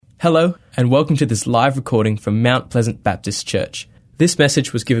Hello, and welcome to this live recording from Mount Pleasant Baptist Church. This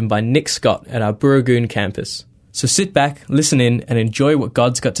message was given by Nick Scott at our Burragoon campus. So sit back, listen in, and enjoy what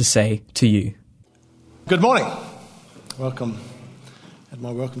God's got to say to you. Good morning. Welcome. And my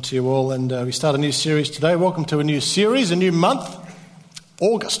welcome to you all. And we start a new series today. Welcome to a new series, a new month.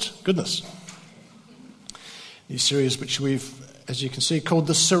 August. Goodness. New series which we've, as you can see, called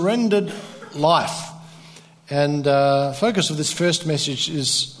The Surrendered Life. And the focus of this first message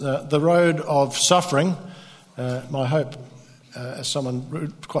is the road of suffering. My hope, as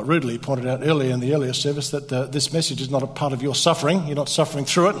someone quite rudely pointed out earlier in the earlier service, that this message is not a part of your suffering. You're not suffering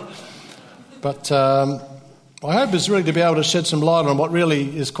through it. But my hope is really to be able to shed some light on what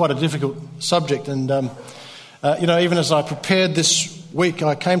really is quite a difficult subject. And, even as I prepared this week,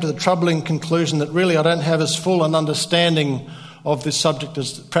 I came to the troubling conclusion that really I don't have as full an understanding of this subject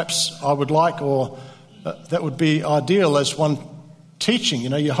as perhaps I would like, or that would be ideal as one teaching.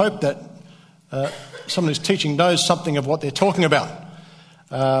 You hope that someone who's teaching knows something of what they're talking about.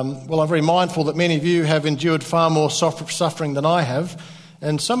 Well, I'm very mindful that many of you have endured far more suffering than I have,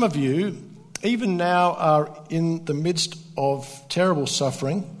 and some of you, even now, are in the midst of terrible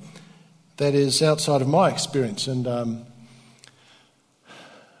suffering that is outside of my experience. And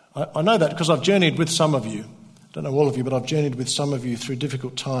I know that because I've journeyed with some of you. I don't know all of you, but I've journeyed with some of you through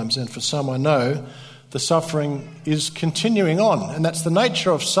difficult times, and for some I know the suffering is continuing on, and that's the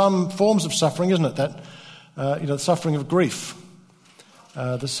nature of some forms of suffering, isn't it? That the suffering of grief,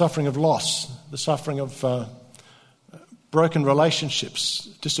 the suffering of loss, the suffering of broken relationships,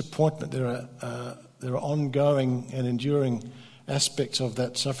 disappointment. There are ongoing and enduring aspects of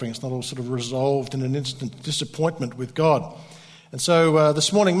that suffering. It's not all sort of resolved in an instant disappointment with God. And so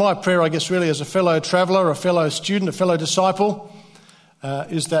this morning, my prayer, I guess, really as a fellow traveller, a fellow student, a fellow disciple,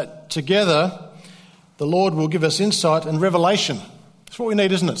 is that together the Lord will give us insight and revelation. That's what we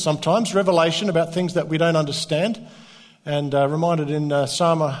need, isn't it? Sometimes revelation about things that we don't understand. And reminded in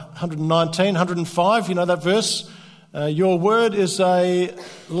Psalm 119, 105, you know that verse? Your word is a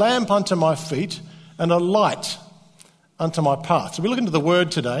lamp unto my feet and a light unto my path. So we look into the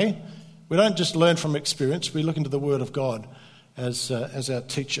word today. We don't just learn from experience. We look into the word of God as our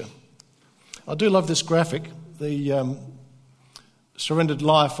teacher. I do love this graphic, the surrendered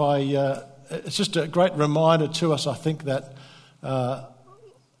life. It's just a great reminder to us, I think, that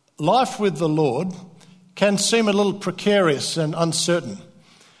life with the Lord can seem a little precarious and uncertain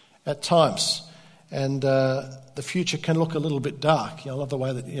at times, and the future can look a little bit dark. I love the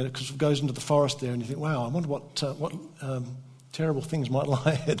way that, because it goes into the forest there, and you think, wow, I wonder what terrible things might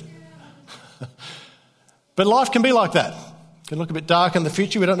lie ahead. But life can be like that. It can look a bit dark in the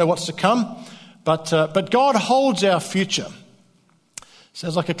future. We don't know what's to come, but God holds our future.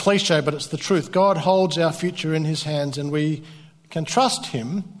 Sounds like a cliche, but it's the truth. God holds our future in his hands, and we can trust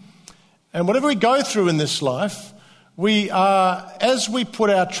him. And whatever we go through in this life, we are, as we put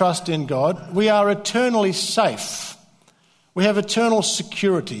our trust in God, we are eternally safe. We have eternal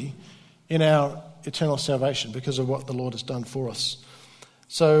security in our eternal salvation because of what the Lord has done for us.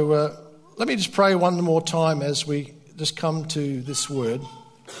 So let me just pray one more time as we just come to this word.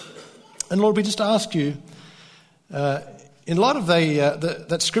 And Lord, we just ask you, in light of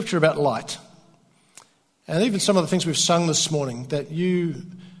that scripture about light, and even some of the things we've sung this morning, that you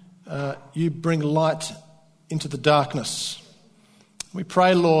bring light into the darkness. We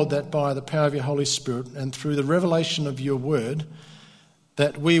pray, Lord, that by the power of your Holy Spirit and through the revelation of your word,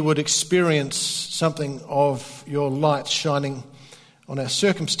 that we would experience something of your light shining on our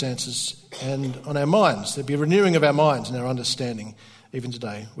circumstances and on our minds. There'd be a renewing of our minds and our understanding even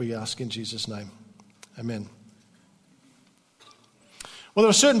today. We ask in Jesus' name. Amen. Well, there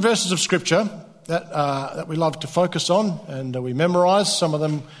are certain verses of Scripture that we love to focus on, and we memorise. Some of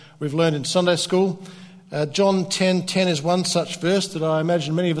them we've learned in Sunday school. John 10:10 is one such verse that I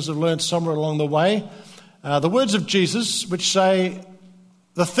imagine many of us have learned somewhere along the way. The words of Jesus, which say,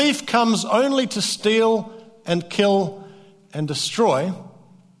 "The thief comes only to steal and kill and destroy.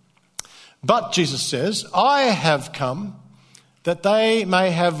 But," Jesus says, "I have come that they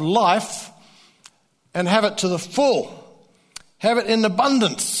may have life and have it to the full. Have it in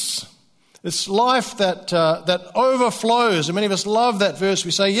abundance." It's life that overflows. And many of us love that verse.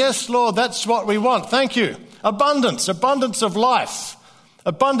 We say, "Yes, Lord, that's what we want. Thank you." Abundance of life.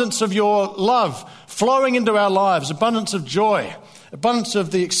 Abundance of your love flowing into our lives. Abundance of joy. Abundance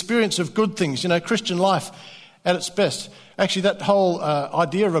of the experience of good things. Christian life at its best. Actually, that whole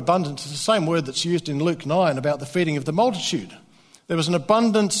idea of abundance is the same word that's used in Luke 9 about the feeding of the multitude. There was an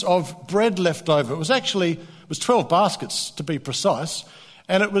abundance of bread left over. It was 12 baskets, to be precise.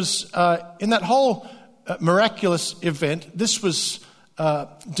 And it was in that whole miraculous event, this was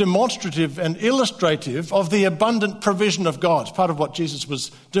demonstrative and illustrative of the abundant provision of God. It's part of what Jesus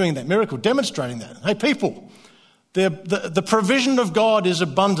was doing in that miracle, demonstrating that. Hey, people, the provision of God is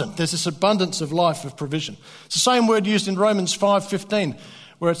abundant. There's this abundance of life, of provision. It's the same word used in Romans 5:15,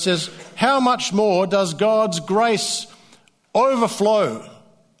 where it says, how much more does God's grace overflow?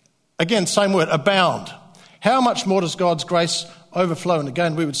 Again, same word, abound. How much more does God's grace overflow? And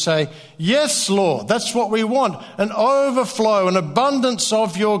again, we would say, yes, Lord, that's what we want, an overflow, an abundance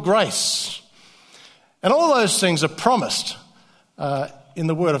of your grace. And all those things are promised in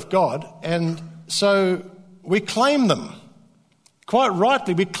the Word of God, and so we claim them. Quite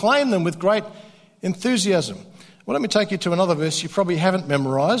rightly, we claim them with great enthusiasm. Well, let me take you to another verse you probably haven't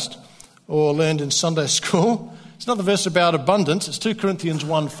memorised or learned in Sunday school. It's another verse about abundance. It's 2 Corinthians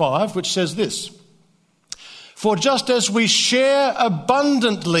 1:5, which says this: for just as we share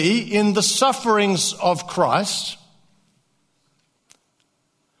abundantly in the sufferings of Christ,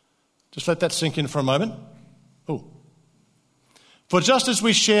 just let that sink in for a moment. Oh. For just as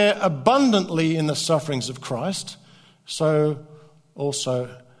we share abundantly in the sufferings of Christ, so also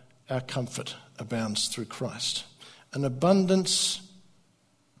our comfort abounds through Christ. An abundance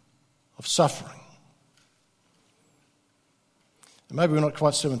of suffering. And maybe we're not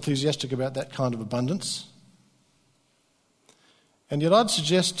quite so enthusiastic about that kind of abundance. And yet I'd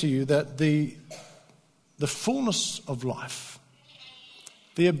suggest to you that the fullness of life,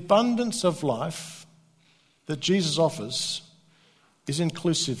 the abundance of life that Jesus offers is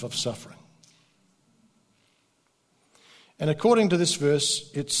inclusive of suffering. And according to this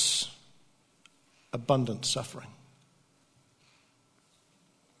verse, it's abundant suffering.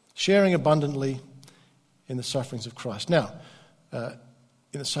 Sharing abundantly in the sufferings of Christ. Now,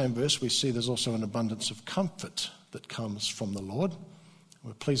 in the same verse, we see there's also an abundance of comfort that comes from the Lord.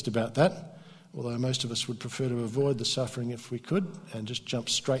 We're pleased about that, although most of us would prefer to avoid the suffering if we could and just jump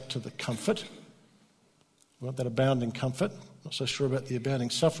straight to the comfort. We want that abounding comfort. Not so sure about the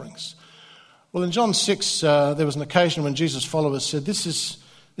abounding sufferings. Well, in John 6, there was an occasion when Jesus' followers said, this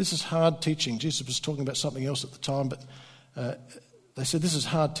is hard teaching. Jesus was talking about something else at the time, but they said, this is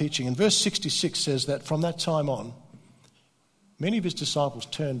hard teaching. And verse 66 says that from that time on, many of his disciples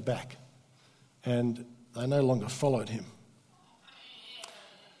turned back and they no longer followed him.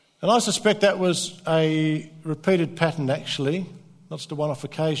 And I suspect that was a repeated pattern, actually, not just a one-off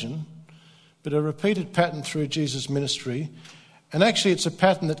occasion, but a repeated pattern through Jesus' ministry. And actually it's a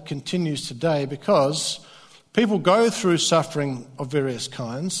pattern that continues today because people go through suffering of various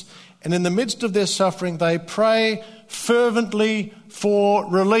kinds, and in the midst of their suffering they pray fervently for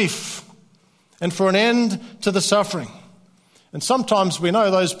relief and for an end to the suffering. And sometimes we know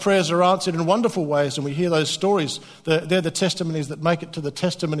those prayers are answered in wonderful ways, and we hear those stories. They're the testimonies that make it to the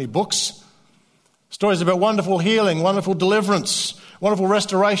testimony books. Stories about wonderful healing, wonderful deliverance, wonderful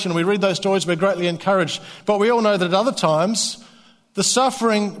restoration. We read those stories, we're greatly encouraged. But we all know that at other times, the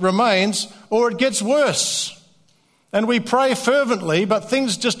suffering remains or it gets worse. And we pray fervently, but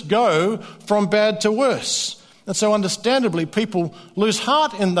things just go from bad to worse. And so understandably, people lose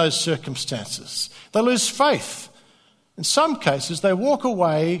heart in those circumstances. They lose faith. In some cases, they walk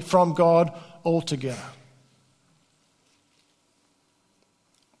away from God altogether.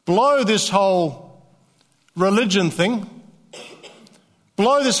 Blow this whole religion thing,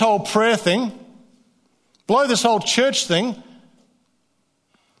 blow this whole prayer thing, blow this whole church thing.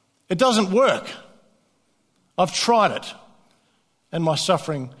 It doesn't work. I've tried it, and my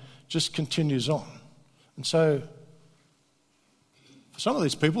suffering just continues on. And so, for some of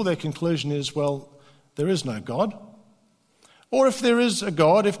these people, their conclusion is, well, there is no God. Or if there is a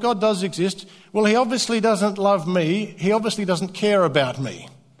God, if God does exist, well, he obviously doesn't love me. He obviously doesn't care about me.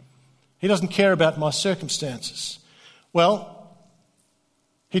 He doesn't care about my circumstances. Well,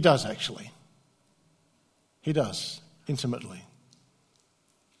 he does actually. He does, intimately.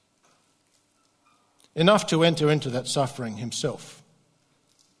 Enough to enter into that suffering himself.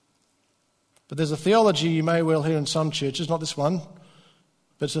 But there's a theology you may well hear in some churches, not this one,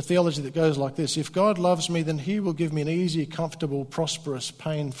 but it's a theology that goes like this: if God loves me, then he will give me an easy, comfortable, prosperous,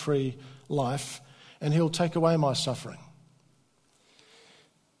 pain-free life, and he'll take away my suffering.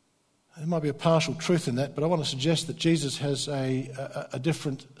 There might be a partial truth in that, but I want to suggest that Jesus has a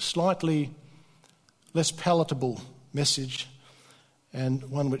different, slightly less palatable message, and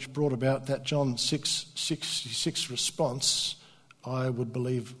one which brought about that John 6:66 response, I would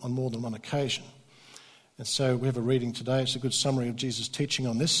believe, on more than one occasion. And so we have a reading today. It's a good summary of Jesus' teaching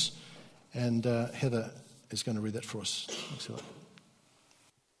on this, and Heather is going to read that for us. Thanks, Heather.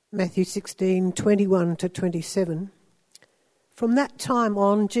 Matthew 16:21 to 27. From that time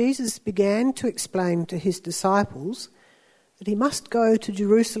on, Jesus began to explain to his disciples that he must go to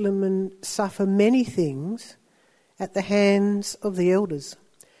Jerusalem and suffer many things at the hands of the elders,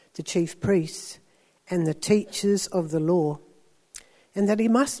 the chief priests, and the teachers of the law, and that he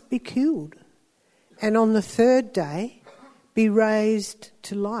must be killed, and on the third day be raised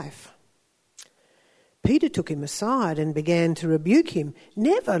to life. Peter took him aside and began to rebuke him.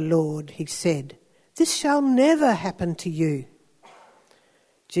 "Never, Lord," he said, "this shall never happen to you."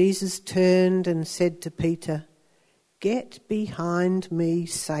 Jesus turned and said to Peter, "Get behind me,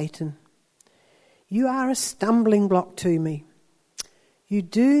 Satan. You are a stumbling block to me. You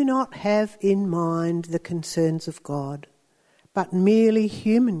do not have in mind the concerns of God, but merely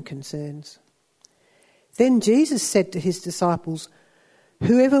human concerns." Then Jesus said to his disciples,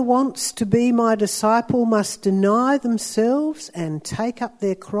 "Whoever wants to be my disciple must deny themselves and take up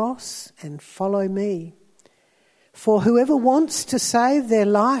their cross and follow me. For whoever wants to save their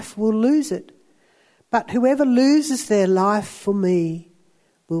life will lose it, but whoever loses their life for me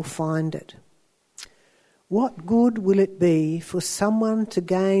will find it. What good will it be for someone to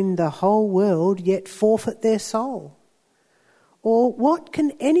gain the whole world yet forfeit their soul? Or what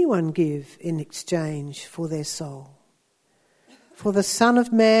can anyone give in exchange for their soul? For the Son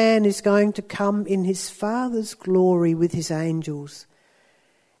of Man is going to come in his Father's glory with his angels,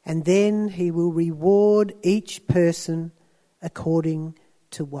 and then he will reward each person according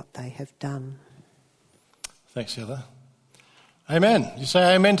to what they have done." Thanks, Heather. Amen. You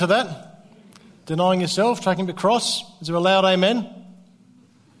say amen to that? Denying yourself, taking the cross. Is there a loud amen?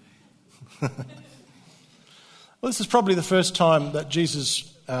 Well, this is probably the first time that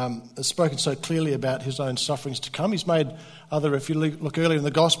Jesus has spoken so clearly about his own sufferings to come. He's made other, if you look earlier in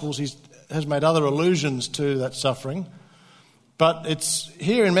the Gospels, he has made other allusions to that suffering. But it's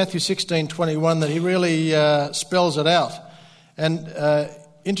here in Matthew 16:21 that he really spells it out. And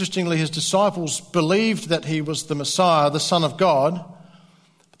interestingly, his disciples believed that he was the Messiah, the Son of God.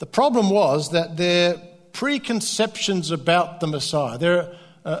 But the problem was that their preconceptions about the Messiah,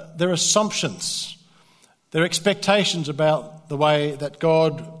 their assumptions, their expectations about the way that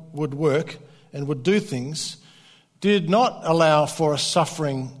God would work and would do things did not allow for a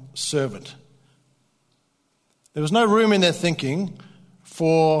suffering servant. There was no room in their thinking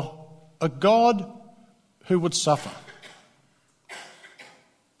for a God who would suffer.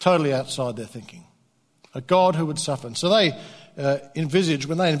 Totally outside their thinking. A God who would suffer. And so they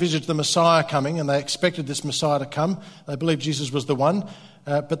when they envisaged the Messiah coming, and they expected this Messiah to come, they believed Jesus was the one,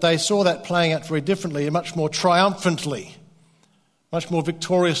 but they saw that playing out very differently and much more triumphantly, much more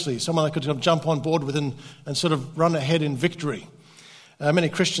victoriously, someone they could sort of jump on board with and sort of run ahead in victory. Many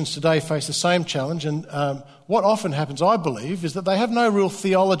Christians today face the same challenge, and what often happens, I believe, is that they have no real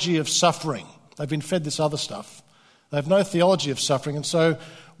theology of suffering. They've been fed this other stuff. They have no theology of suffering, and so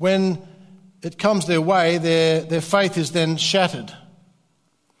when it comes their way, their faith is then shattered.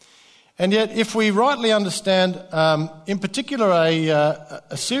 And yet, if we rightly understand, in particular,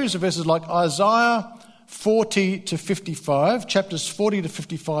 a series of verses like Isaiah 40 to 55, chapters 40 to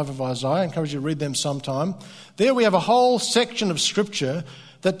 55 of Isaiah, I encourage you to read them sometime. There we have a whole section of Scripture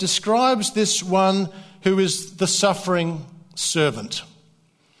that describes this one who is the suffering servant.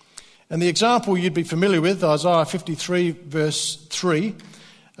 And the example you'd be familiar with, Isaiah 53 verse 3,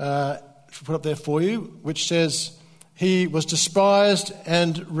 I'll put up there for you, which says, "He was despised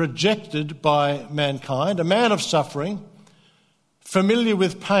and rejected by mankind, a man of suffering, familiar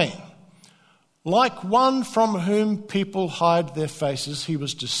with pain. Like one from whom people hide their faces, he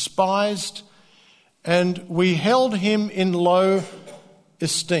was despised, and we held him in low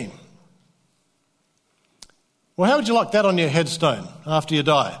esteem." Well, how would you like that on your headstone after you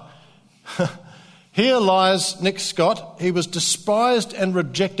die? Here lies Nick Scott. He was despised and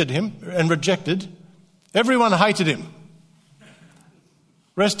rejected. Everyone hated him.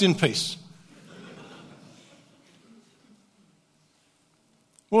 Rest in peace.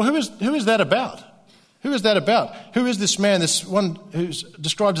 Well, who is that about? Who is that about? Who is this man, this one who's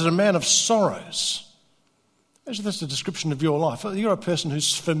described as a man of sorrows? Imagine that's the description of your life. You're a person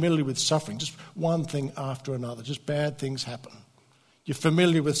who's familiar with suffering, just one thing after another, just bad things happen. You're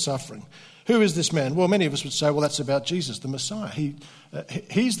familiar with suffering. Who is this man? Well, many of us would say, well, that's about Jesus, the Messiah.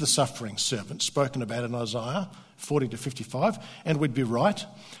 He's the suffering servant spoken about in Isaiah 40 to 55, and we'd be right.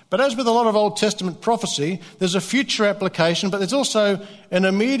 But as with a lot of Old Testament prophecy, there's a future application, but there's also an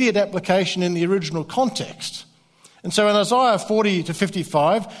immediate application in the original context. And so in Isaiah 40 to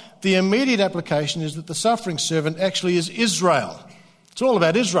 55, the immediate application is that the suffering servant actually is Israel. It's all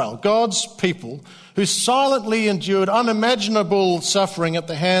about Israel, God's people, who silently endured unimaginable suffering at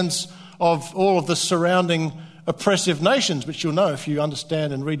the hands of all of the surrounding oppressive nations, which you'll know if you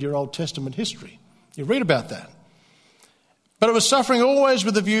understand and read your Old Testament history. You read about that. But it was suffering always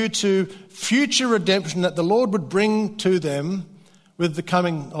with a view to future redemption that the Lord would bring to them with the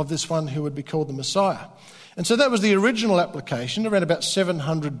coming of this one who would be called the Messiah. And so that was the original application around about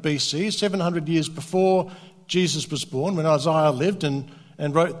 700 BC, 700 years before Jesus was born, when Isaiah lived and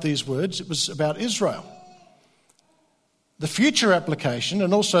wrote these words. It was about Israel. The future application,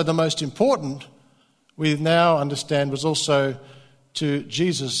 and also the most important, we now understand, was also to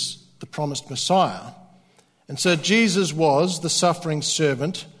Jesus, the promised Messiah. And so Jesus was the suffering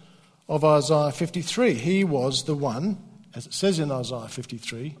servant of Isaiah 53. He was the one, as it says in Isaiah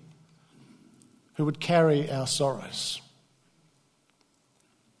 53, who would carry our sorrows.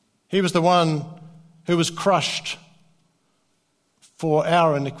 He was the one who was crushed for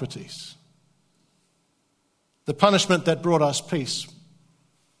our iniquities. The punishment that brought us peace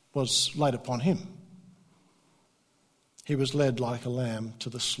was laid upon him. He was led like a lamb to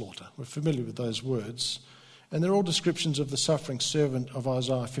the slaughter. We're familiar with those words. And they're all descriptions of the suffering servant of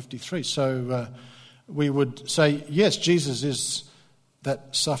Isaiah 53. So we would say, yes, Jesus is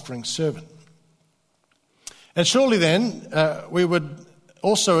that suffering servant. And surely then we would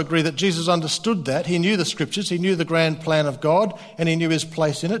also agree that Jesus understood that. He knew the scriptures, he knew the grand plan of God, and he knew his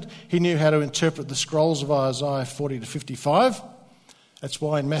place in it. He knew how to interpret the scrolls of Isaiah 40 to 55. That's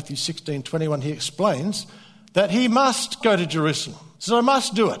why in Matthew 16:21 he explains that he must go to Jerusalem. He says, I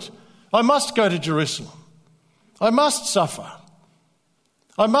must do it. I must go to Jerusalem. I must suffer.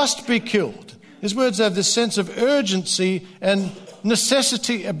 I must be killed. His words have this sense of urgency and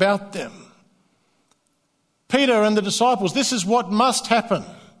necessity about them. Peter and the disciples, this is what must happen.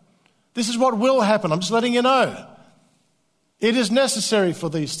 This is what will happen. I'm just letting you know. It is necessary for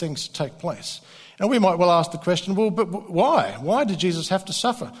these things to take place. And we might well ask the question, well, but why? Why did Jesus have to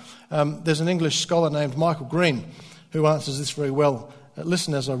suffer? There's an English scholar named Michael Green who answers this very well.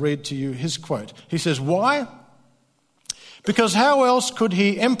 Listen as I read to you his quote. He says, why? Because how else could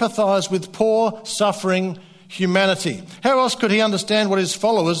he empathise with poor, suffering humanity? How else could he understand what his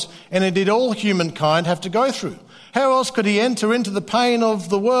followers, and indeed all humankind, have to go through? How else could he enter into the pain of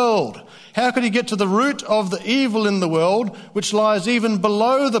the world? How could he get to the root of the evil in the world, which lies even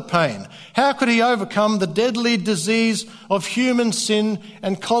below the pain? How could he overcome the deadly disease of human sin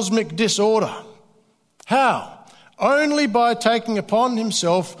and cosmic disorder? How? Only by taking upon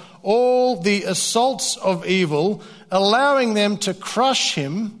himself all the assaults of evil, allowing them to crush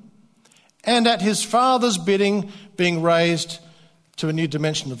him, and at his Father's bidding being raised to a new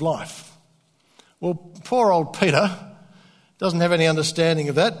dimension of life. Well, poor old Peter doesn't have any understanding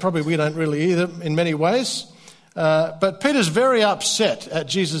of that. Probably we don't really either in many ways. But Peter's very upset at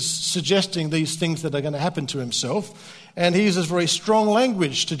Jesus suggesting these things that are going to happen to himself. And he uses very strong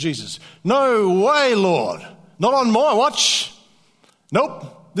language to Jesus. No way, Lord. Not on my watch.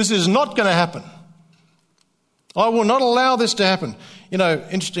 Nope, this is not going to happen. I will not allow this to happen. You know,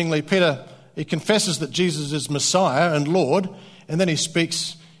 interestingly, Peter, he confesses that Jesus is Messiah and Lord, and then he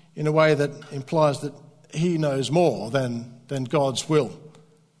speaks in a way that implies that he knows more than God's will,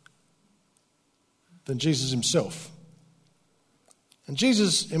 than Jesus himself. And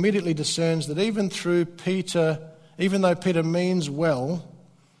Jesus immediately discerns that even though Peter means well,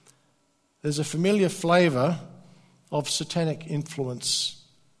 there's a familiar flavour of satanic influence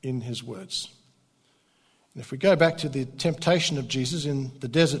in his words. And if we go back to the temptation of Jesus in the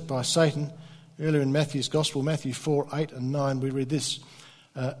desert by Satan, earlier in Matthew's Gospel, Matthew 4, 8 and 9, we read this.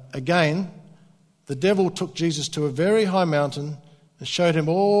 Again, the devil took Jesus to a very high mountain and showed him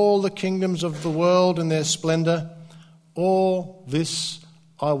all the kingdoms of the world and their splendour. All this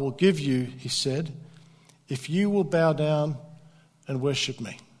I will give you, he said, if you will bow down and worship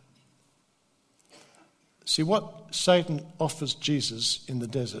me. See, what Satan offers Jesus in the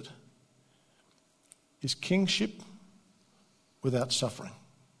desert is kingship without suffering.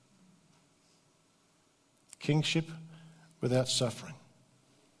 Kingship without suffering.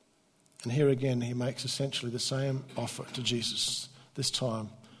 And here again he makes essentially the same offer to Jesus, this time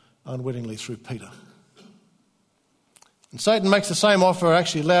unwittingly through Peter. And Satan makes the same offer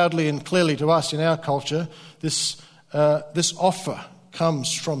actually loudly and clearly to us in our culture. This offer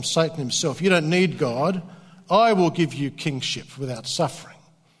comes from Satan himself. You don't need God. I will give you kingship without suffering.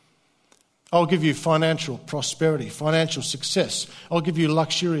 I'll give you financial prosperity, financial success. I'll give you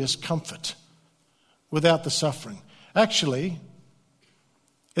luxurious comfort without the suffering. Actually,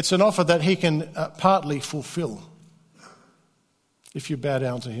 it's an offer that he can partly fulfill if you bow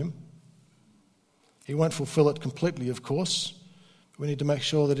down to him. He won't fulfill it completely, of course. We need to make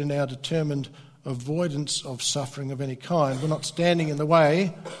sure that in our determined avoidance of suffering of any kind, we're not standing in the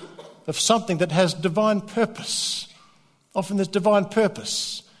way of something that has divine purpose. Often there's divine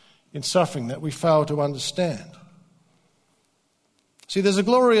purpose in suffering that we fail to understand. See, there's a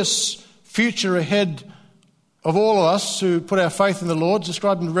glorious future ahead of all of us who put our faith in the Lord,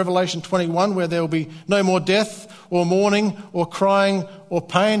 described in Revelation 21, where there will be no more death or mourning or crying or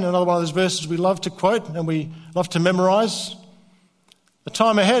pain. Another one of those verses we love to quote and we love to memorise. A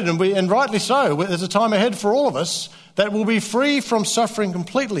time ahead, and rightly so, there's a time ahead for all of us that will be free from suffering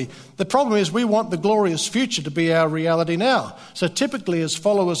completely. The problem is we want the glorious future to be our reality now. So typically as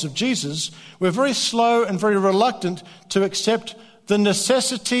followers of Jesus, we're very slow and very reluctant to accept the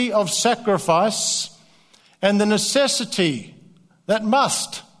necessity of sacrifice and the necessity, that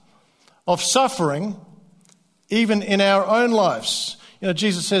must, of suffering, even in our own lives. You know,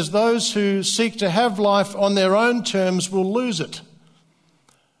 Jesus says those who seek to have life on their own terms will lose it.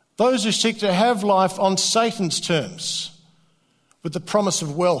 Those who seek to have life on Satan's terms, with the promise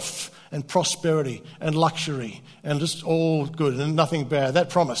of wealth and prosperity and luxury and just all good and nothing bad, that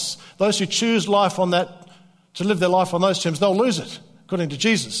promise. Those who choose life on that, to live their life on those terms, they'll lose it, according to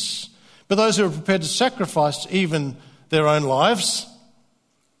Jesus. But those who are prepared to sacrifice even their own lives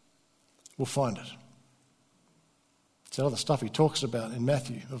will find it. It's that other stuff he talks about in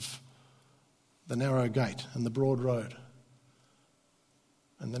Matthew of the narrow gate and the broad road.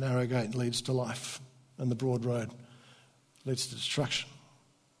 And the narrow gate leads to life, and the broad road leads to destruction.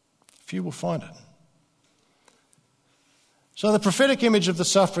 Few will find it. So the prophetic image of the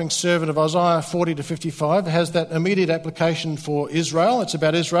suffering servant of Isaiah 40 to 55 has that immediate application for Israel. It's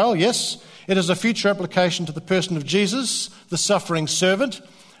about Israel, yes. It has a future application to the person of Jesus, the suffering servant.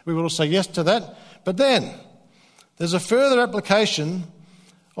 We will all say yes to that. But then there's a further application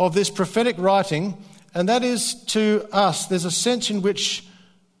of this prophetic writing, and that is to us. There's a sense in which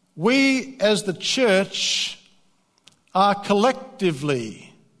we as the church are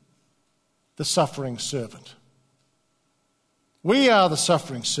collectively the suffering servant. We are the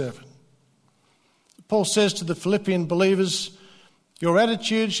suffering servant. Paul says to the Philippian believers, your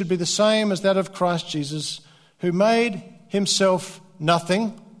attitude should be the same as that of Christ Jesus, who made himself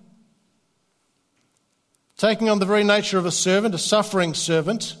nothing, taking on the very nature of a servant, a suffering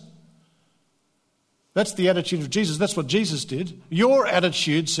servant. That's the attitude of Jesus. That's what Jesus did. Your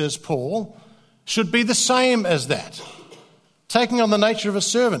attitude, says Paul, should be the same as that. Taking on the nature of a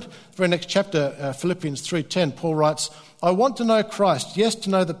servant. The very next chapter, Philippians 3:10, Paul writes, I want to know Christ, yes,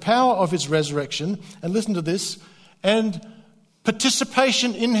 to know the power of his resurrection, and listen to this, and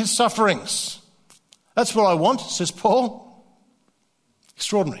participation in his sufferings. That's what I want, says Paul.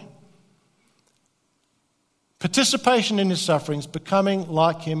 Extraordinary. Participation in his sufferings, becoming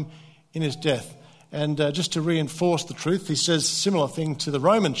like him in his death. And just to reinforce the truth, he says a similar thing to the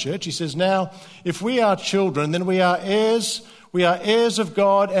Roman church. He says, now, if we are children, then we are heirs of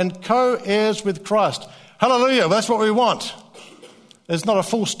God and co-heirs with Christ. Hallelujah, that's what we want. There's not a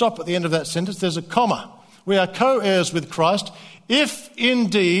full stop at the end of that sentence, there's a comma. We are co-heirs with Christ if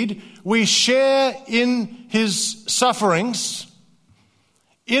indeed we share in his sufferings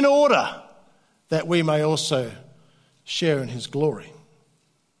in order that we may also share in his glory.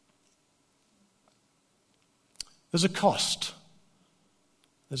 There's a cost.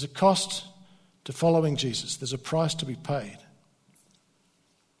 There's a cost to following Jesus. There's a price to be paid.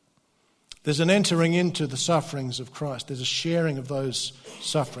 There's an entering into the sufferings of Christ. There's a sharing of those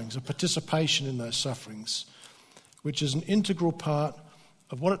sufferings, a participation in those sufferings, which is an integral part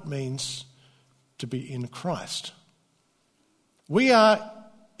of what it means to be in Christ. We are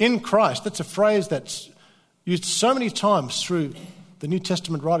in Christ. That's a phrase that's used so many times through the New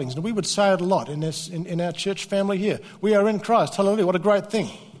Testament writings, and we would say it a lot in our church family here. We are in Christ. Hallelujah, what a great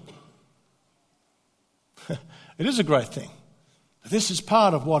thing. It is a great thing. This is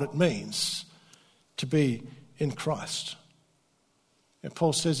part of what it means to be in Christ. And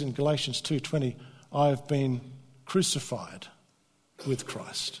Paul says in Galatians 2:20, I have been crucified with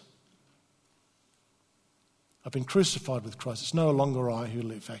Christ. I've been crucified with Christ. It's no longer I who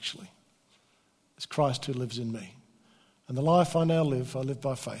live, actually. It's Christ who lives in me. And the life I now live, I live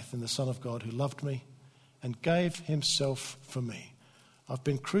by faith in the Son of God who loved me and gave himself for me. I've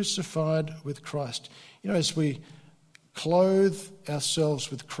been crucified with Christ. You know, as we clothe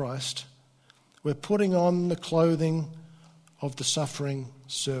ourselves with Christ, we're putting on the clothing of the suffering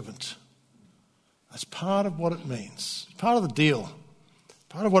servant. That's part of what it means. Part of the deal.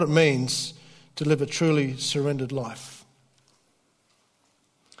 Part of what it means to live a truly surrendered life.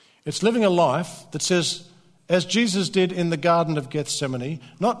 It's living a life that says, as Jesus did in the Garden of Gethsemane,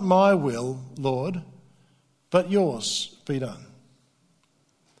 not my will, Lord, but yours be done.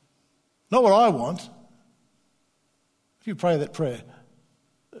 Not what I want. If you pray that prayer,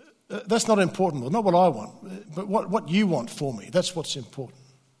 that's not important, Lord. Not what I want, but what you want for me. That's what's important.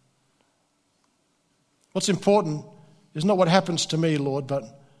 What's important is not what happens to me, Lord, but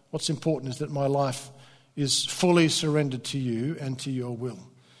what's important is that my life is fully surrendered to you and to your will.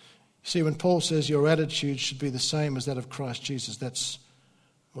 You see, when Paul says your attitude should be the same as that of Christ Jesus, that's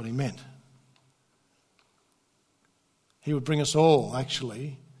what he meant. He would bring us all,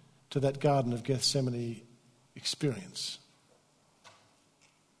 actually, to that Garden of Gethsemane experience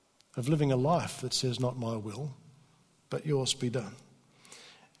of living a life that says, not my will, but yours be done.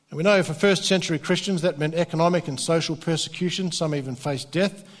 And we know for first century Christians that meant economic and social persecution. Some even faced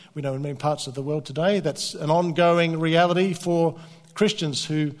death. We know in many parts of the world today that's an ongoing reality for Christians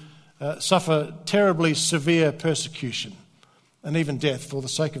who suffer terribly severe persecution and even death for the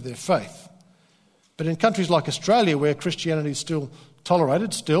sake of their faith. But in countries like Australia, where Christianity is still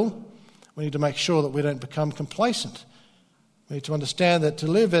tolerated, we need to make sure that we don't become complacent. We need to understand that to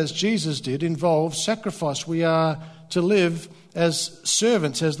live as Jesus did involves sacrifice. We are to live as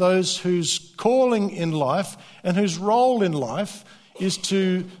servants, as those whose calling in life and whose role in life is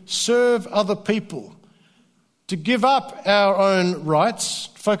to serve other people, to give up our own rights,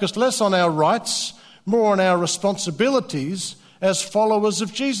 focus less on our rights, more on our responsibilities as followers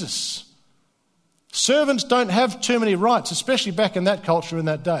of Jesus. Servants don't have too many rights, especially back in that culture in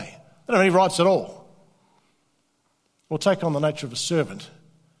that day. They don't have any rights at all. Or take on the nature of a servant.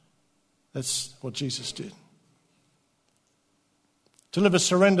 That's what Jesus did. To live a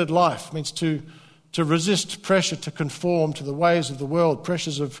surrendered life means to resist pressure to conform to the ways of the world,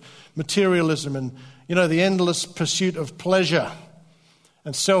 pressures of materialism and, the endless pursuit of pleasure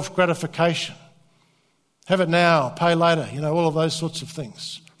and self-gratification. Have it now, pay later, all of those sorts of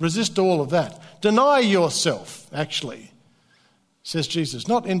things. Resist all of that. Deny yourself, actually, says Jesus.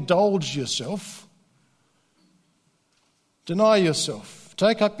 Not indulge yourself. Deny yourself.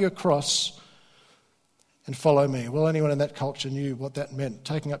 Take up your cross and follow me. Well, anyone in that culture knew what that meant.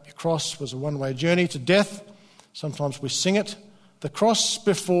 Taking up your cross was a one-way journey to death. Sometimes we sing it. The cross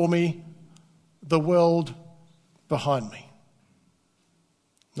before me, the world behind me.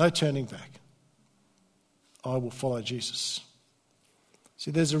 No turning back. I will follow Jesus. See,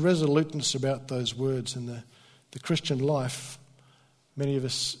 there's a resoluteness about those words in the Christian life. Many of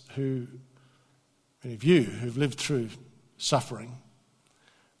you who've lived through suffering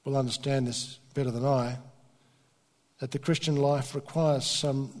will understand this better than I, that the Christian life requires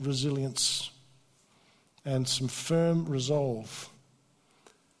some resilience and some firm resolve.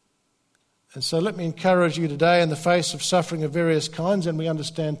 And so let me encourage you today in the face of suffering of various kinds, and we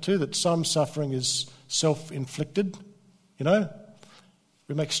understand too that some suffering is self-inflicted,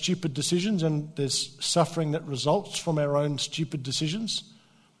 We make stupid decisions and there's suffering that results from our own stupid decisions.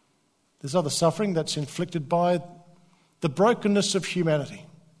 There's other suffering that's inflicted by the brokenness of humanity.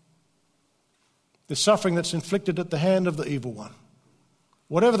 There's suffering that's inflicted at the hand of the evil one.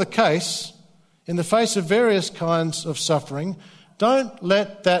 Whatever the case, in the face of various kinds of suffering, don't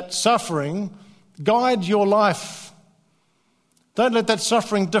let that suffering guide your life. Don't let that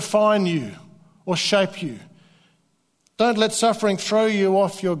suffering define you or shape you. Don't let suffering throw you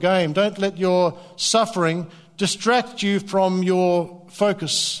off your game. Don't let your suffering distract you from your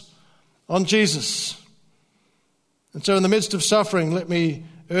focus on Jesus. And so in the midst of suffering, let me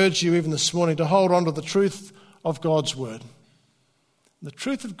urge you even this morning to hold on to the truth of God's word. The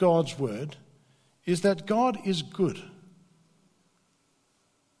truth of God's word is that God is good.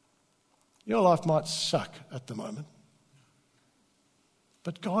 Your life might suck at the moment,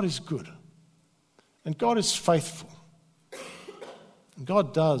 but God is good. And God is faithful. And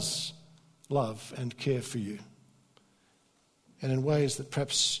God does love and care for you. And in ways that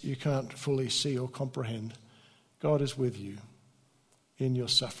perhaps you can't fully see or comprehend, God is with you in your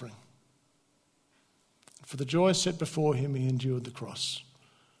suffering. For the joy set before him, he endured the cross.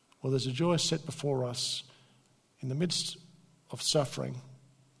 Well, there's a joy set before us in the midst of suffering.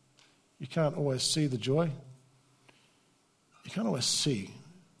 You can't always see the joy. You can't always see.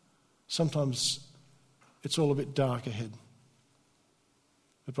 Sometimes it's all a bit dark ahead.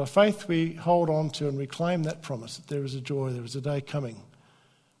 But by faith we hold on to and reclaim that promise that there is a joy, there is a day coming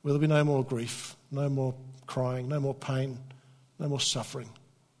where there'll be no more grief, no more crying, no more pain, no more suffering,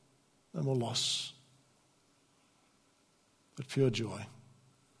 no more loss, but pure joy.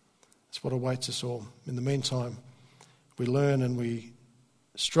 It's what awaits us all. In the meantime, we learn and we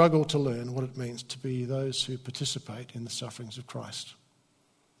struggle to learn what it means to be those who participate in the sufferings of Christ.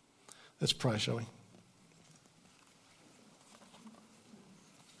 Let's pray, shall we?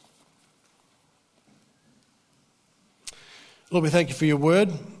 Lord, we thank you for your word.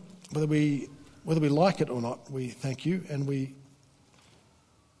 Whether we like it or not, we thank you, and we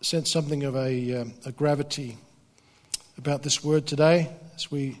sense something of a gravity about this word today as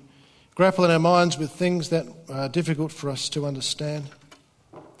we grapple in our minds with things that are difficult for us to understand,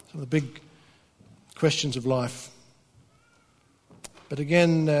 some of the big questions of life. But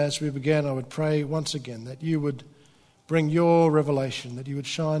again, as we began, I would pray once again that you would bring your revelation, that you would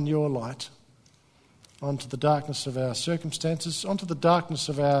shine your light onto the darkness of our circumstances, onto the darkness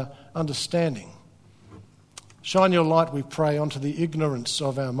of our understanding. Shine your light, we pray, onto the ignorance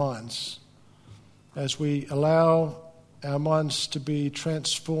of our minds as we allow our minds to be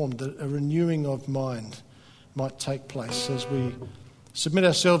transformed, that a renewing of mind might take place as we submit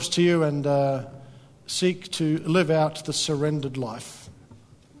ourselves to you and seek to live out the surrendered life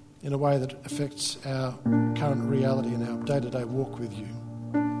in a way that affects our current reality and our day-to-day walk with you.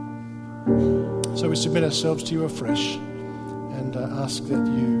 So we submit ourselves to you afresh and ask that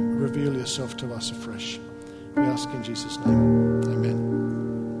you reveal yourself to us afresh. We ask in Jesus' name. Amen.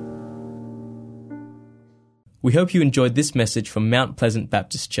 We hope you enjoyed this message from Mount Pleasant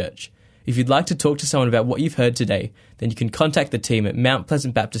Baptist Church. If you'd like to talk to someone about what you've heard today, then you can contact the team at Mount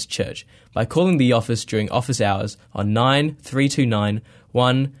Pleasant Baptist Church by calling the office during office hours on 9329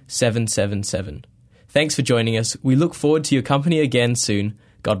 1777. Thanks for joining us. We look forward to your company again soon.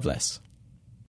 God bless.